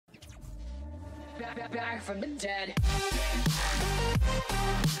back from the dead.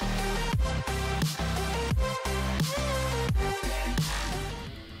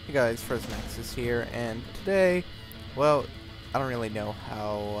 Hey guys, FrozenX here, and today, well, I don't really know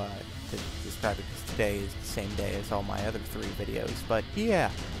how to describe it because today is the same day as all my other 3 videos, but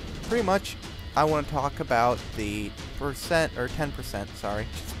yeah, pretty much I want to talk about the percent, or 10%, sorry,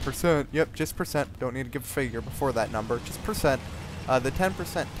 just percent, yep, just percent, don't need to give a figure before that number, just percent, the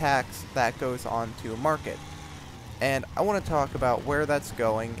 10% tax that goes on to a market. And I want to talk about where that's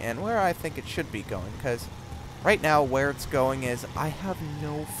going and where I think it should be going, because right now where it's going is I have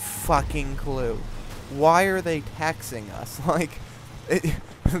no fucking clue. Why are they taxing us? Like,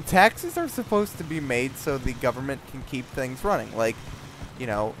 taxes are supposed to be made so the government can keep things running. Like, you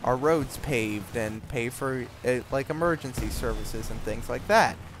know, our roads paved and pay for like emergency services and things like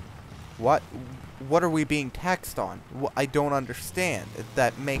that. What are we being taxed on? I don't understand.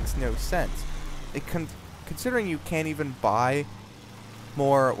 That makes no sense. Considering you can't even buy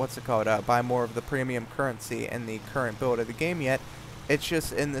more, buy more of the premium currency in the current build of the game yet, it's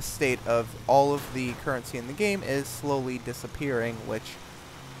just in the state of all of the currency in the game is slowly disappearing, which,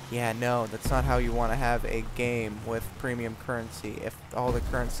 yeah, no, that's not how you want to have a game with premium currency. If all the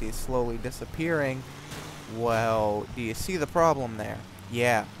currency is slowly disappearing, well, do you see the problem there?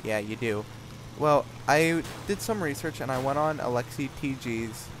 Yeah, you do. Well, I did some research and I went on Alexi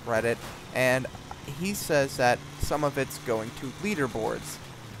TG's Reddit, and he says that some of it's going to leaderboards.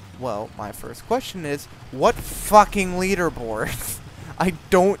 Well, my first question is, what fucking leaderboards? I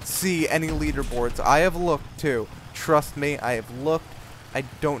don't see any leaderboards. I have looked too. Trust me, I have looked. I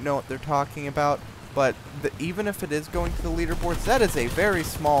don't know what they're talking about, but even if it is going to the leaderboards, that is a very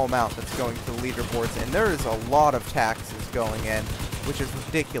small amount that's going to the leaderboards, and there is a lot of taxes going in, which is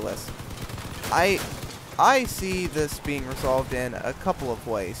ridiculous. I see this being resolved in a couple of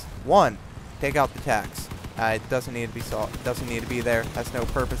ways. One, take out the tax. It doesn't need to be solved. Doesn't need to be there. Has no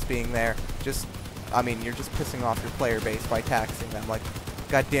purpose being there. Just, I mean, you're just pissing off your player base by taxing them. Like,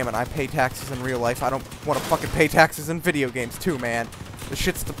 god damn it, I pay taxes in real life. I don't want to fucking pay taxes in video games too, man. This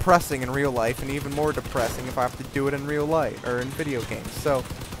shit's depressing in real life, and even more depressing if I have to do it in real life or in video games. So,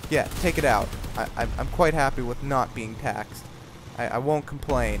 yeah, take it out. I'm quite happy with not being taxed. I won't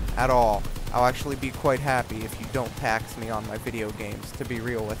complain at all. I'll actually be quite happy if you don't tax me on my video games, to be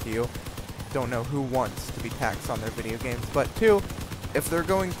real with you. Don't know who wants to be taxed on their video games, but 2, if they're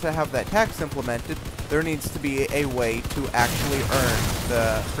going to have that tax implemented, there needs to be a way to actually earn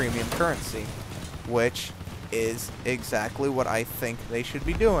the premium currency, which is exactly what I think they should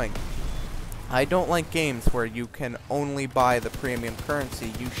be doing. I don't like games where you can only buy the premium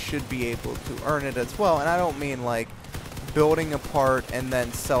currency. You should be able to earn it as well, and I don't mean like building a part and then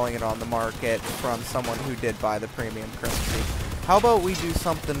selling it on the market from someone who did buy the premium currency. How about we do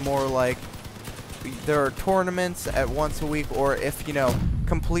something more like there are tournaments at once a week, or if, you know,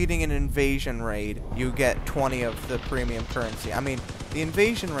 completing an invasion raid, you get 20 of the premium currency. I mean, the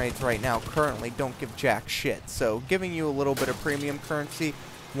invasion raids right now currently don't give jack shit, so giving you a little bit of premium currency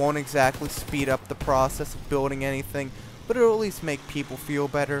won't exactly speed up the process of building anything, but it'll at least make people feel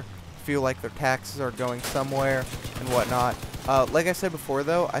better, feel like their taxes are going somewhere and whatnot. Like I said before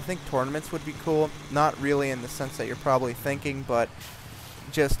though, I think tournaments would be cool. Not really in the sense that you're probably thinking, but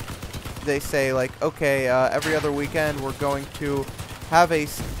just they say like, okay, every other weekend we're going to have a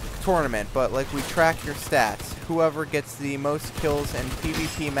tournament, but like we track your stats. Whoever gets the most kills in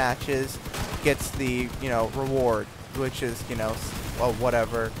PvP matches gets the, you know, reward, which is, you know, well,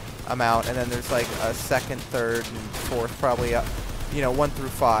 whatever amount, and then there's like a second, third, and fourth, probably up. You know, 1 through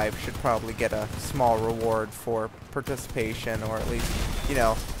 5 should probably get a small reward for participation, or at least, you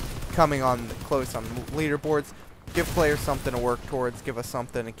know, coming on close on leaderboards. Give players something to work towards, give us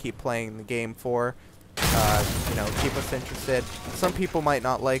something to keep playing the game for, you know, keep us interested. Some people might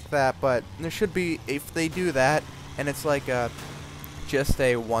not like that, but there should be, if they do that, and it's like just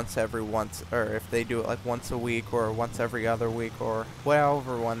a or if they do it like once a week, or once every other week, or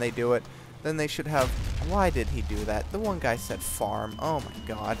however when they do it, then they should have, why did he do that? The one guy said farm, oh my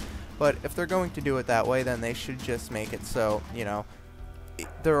god. But if they're going to do it that way, then they should just make it so, you know,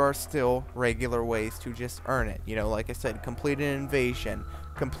 there are still regular ways to just earn it. You know, like I said, complete an invasion,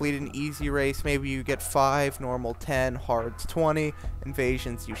 complete an easy race, maybe you get 5, normal 10, hards 20,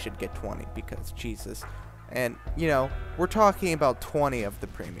 invasions you should get 20, because Jesus. And, you know, we're talking about 20 of the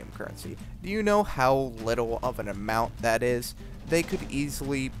premium currency. Do you know how little of an amount that is? They could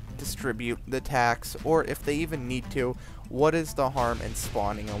easily distribute the tax, or if they even need to, what is the harm in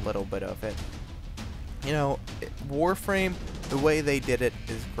spawning a little bit of it? You know, Warframe, the way they did it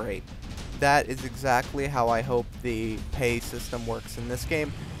is great. That is exactly how I hope the pay system works in this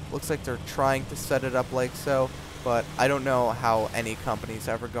game. Looks like they're trying to set it up like so, but I don't know how any company's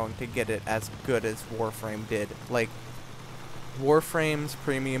ever going to get it as good as Warframe did. Like, Warframe's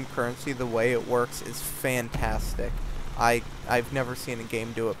premium currency, the way it works is fantastic. I've never seen a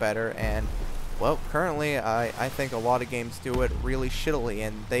game do it better, and well, currently I think a lot of games do it really shittily,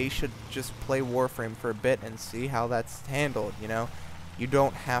 and they should just play Warframe for a bit and see how that's handled, you know? You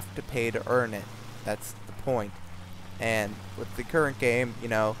don't have to pay to earn it. That's the point. And with the current game, you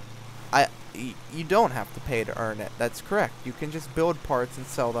know, you don't have to pay to earn it. That's correct. You can just build parts and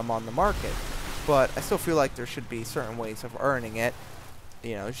sell them on the market. But I still feel like there should be certain ways of earning it.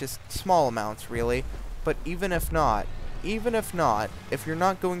 You know, it's just small amounts, really. But even if not, if you're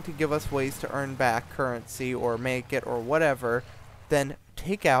not going to give us ways to earn back currency or make it or whatever, then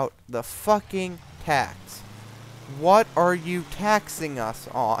take out the fucking tax. What are you taxing us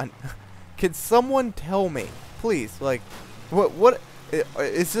on? Can someone tell me, please? Like, what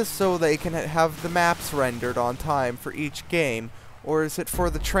is this so they can have the maps rendered on time for each game? Or is it for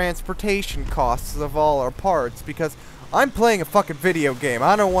the transportation costs of all our parts? Because I'm playing a fucking video game.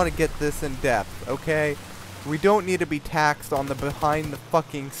 I don't want to get this in depth, okay? We don't need to be taxed on the behind the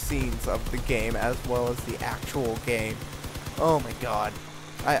fucking scenes of the game as well as the actual game. Oh my god.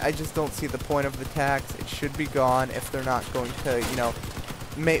 I just don't see the point of the tax. It should be gone if they're not going to, you know,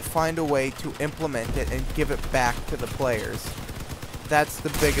 find a way to implement it and give it back to the players. That's the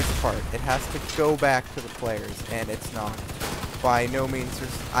biggest part. It has to go back to the players, and it's not. By no means,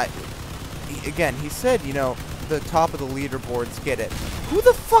 again, he said, you know, the top of the leaderboards get it. Who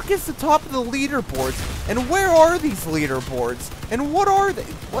the fuck is the top of the leaderboards? And where are these leaderboards? And what are they?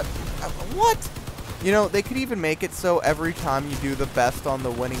 What? You know, they could even make it so every time you do the best on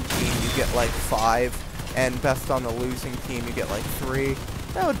the winning team, you get like 5, and best on the losing team, you get like 3.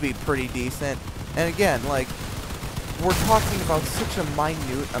 That would be pretty decent. And again, like, we're talking about such a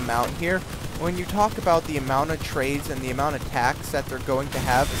minute amount here. When you talk about the amount of trades and the amount of tax that they're going to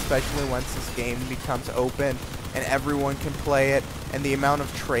have, especially once this game becomes open and everyone can play it, and the amount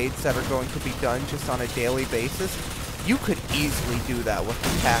of trades that are going to be done just on a daily basis, you could easily do that with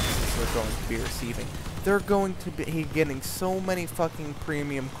the taxes they're going to be receiving. They're going to be getting so many fucking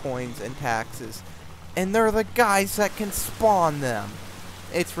premium coins and taxes, and they're the guys that can spawn them.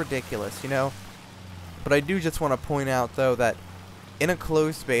 It's ridiculous, you know? But I do just want to point out, though, that in a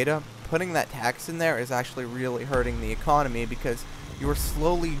closed beta, putting that tax in there is actually really hurting the economy because you're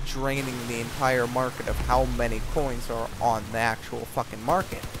slowly draining the entire market of how many coins are on the actual fucking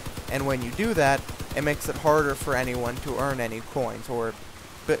market. And when you do that, it makes it harder for anyone to earn any coins or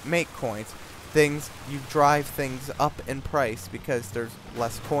make coins. You drive things up in price because there's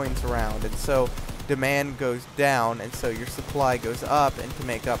less coins around, and so demand goes down, and so your supply goes up, and to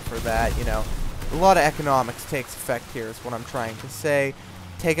make up for that, you know, a lot of economics takes effect here is what I'm trying to say.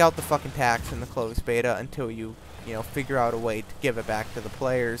 Take out the fucking tax in the closed beta until you know, figure out a way to give it back to the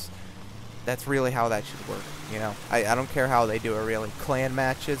players. That's really how that should work, you know. I don't care how they do it, really. Clan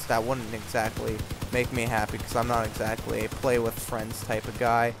matches, that wouldn't exactly make me happy because I'm not exactly a play with friends type of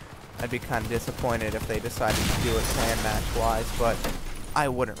guy. I'd be kind of disappointed if they decided to do it clan match-wise, but I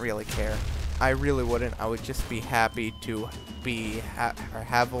wouldn't really care. I really wouldn't. I would just be happy to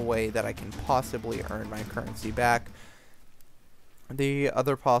have a way that I can possibly earn my currency back. The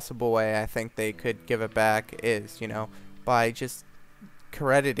other possible way I think they could give it back is, you know, by just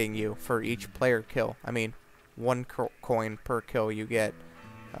crediting you for each player kill. I mean, 1 coin per kill you get.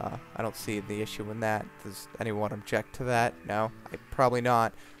 I don't see the issue in that. Does anyone object to that? No? Probably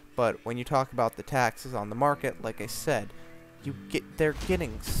not. But when you talk about the taxes on the market, like I said, they're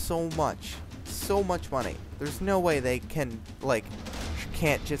getting so much money. There's no way they can, like,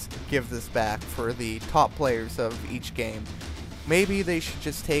 can't just give this back for the top players of each game. Maybe they should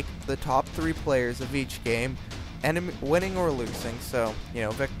just take the top 3 players of each game, and winning or losing, so, you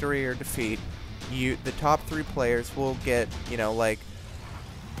know, victory or defeat, the top 3 players will get, you know, like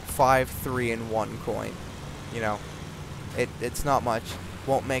 5, 3, and 1 coin. You know, it's not much.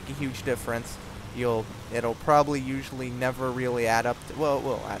 Won't make a huge difference. It'll probably usually never really add up to, well, it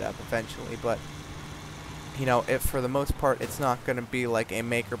will add up eventually, but you know, for the most part, it's not going to be like a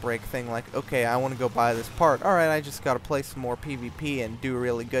make or break thing like, okay, I want to go buy this part. Alright, I just got to play some more PvP and do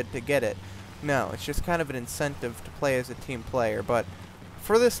really good to get it. No, it's just kind of an incentive to play as a team player, but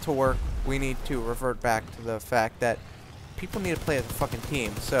for this to work, we need to revert back to the fact that people need to play as a fucking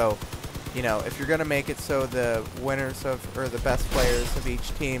team. So, you know, if you're going to make it so the winners or the best players of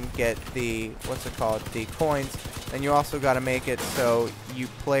each team get the, the coins, then you also got to make it so you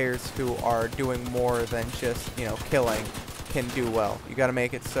players who are doing more than just, you know, killing can do well. You got to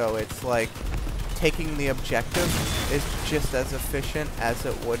make it so it's like taking the objective is just as efficient as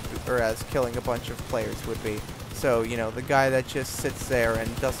it would, or as killing a bunch of players would be. So, you know, the guy that just sits there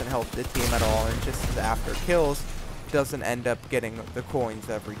and doesn't help the team at all and just is after kills doesn't end up getting the coins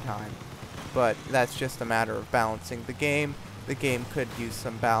every time. But that's just a matter of balancing the game. The game could use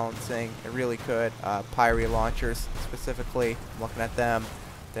some balancing. It really could. Pyre launchers, specifically, I'm looking at them.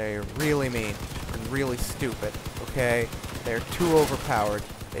 They're really mean and really stupid, okay? They're too overpowered.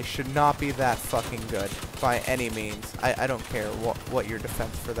 They should not be that fucking good by any means. I don't care what your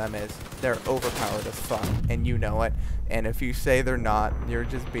defense for them is. They're overpowered as fuck, and you know it. And if you say they're not, you're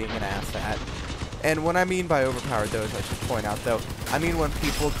just being an asshat. And what I mean by overpowered, though, is I should point out, though, I mean when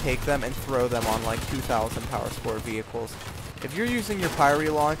people take them and throw them on like 2,000 power score vehicles. If you're using your Pyre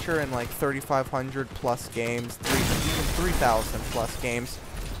launcher in like 3,500 plus games, even 3,000 plus games,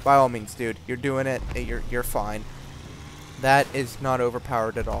 by all means, dude, you're doing it. You're fine. That is not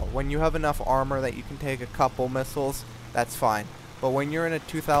overpowered at all. When you have enough armor that you can take a couple missiles, that's fine. But when you're in a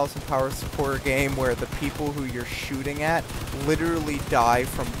 2,000 power score game where the people who you're shooting at literally die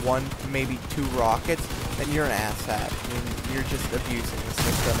from 1, maybe 2 rockets, then you're an asshat. I mean, you're just abusing the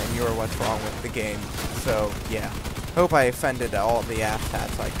system, and you're what's wrong with the game. So, yeah. Hope I offended all of the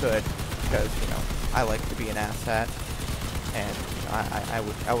asshats I could, because, you know, I like to be an asshat. And I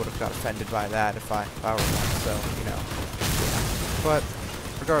would have got offended by that if I were one, so, you know, yeah. But,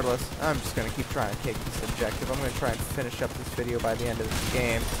 regardless, I'm just going to keep trying to take this objective. I'm going to try and finish up this video by the end of this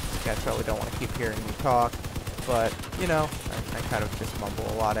game. You guys probably don't want to keep hearing me talk, but, you know, I kind of just mumble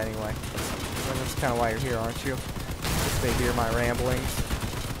a lot anyway. That's kind of why you're here, aren't you? Just to hear my ramblings.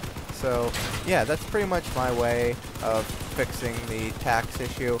 So, yeah, that's pretty much my way of fixing the tax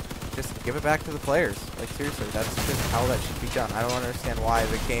issue. Just give it back to the players. Like, seriously, that's just how that should be done. I don't understand why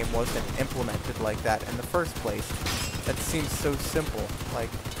the game wasn't implemented like that in the first place. That seems so simple. Like,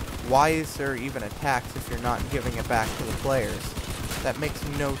 why is there even a tax if you're not giving it back to the players? That makes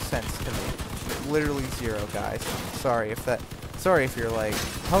no sense to me. Literally zero, guys. Sorry if you're like,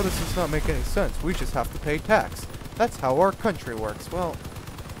 how does this not make any sense? We just have to pay tax. That's how our country works. Well,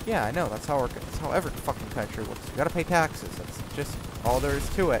 yeah, I know, that's how every fucking country works. You gotta pay taxes. That's just all there is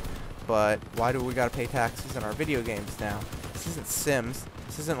to it. But why do we gotta pay taxes in our video games now? This isn't Sims.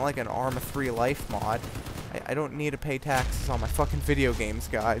 This isn't like an Arma 3 Life mod. I don't need to pay taxes on my fucking video games,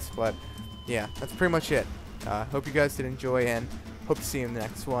 guys. But yeah, that's pretty much it. Hope you guys did enjoy, and hope to see you in the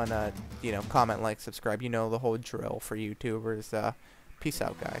next one. You know, comment, like, subscribe. You know the whole drill for YouTubers. Peace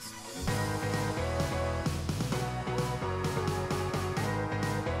out, guys.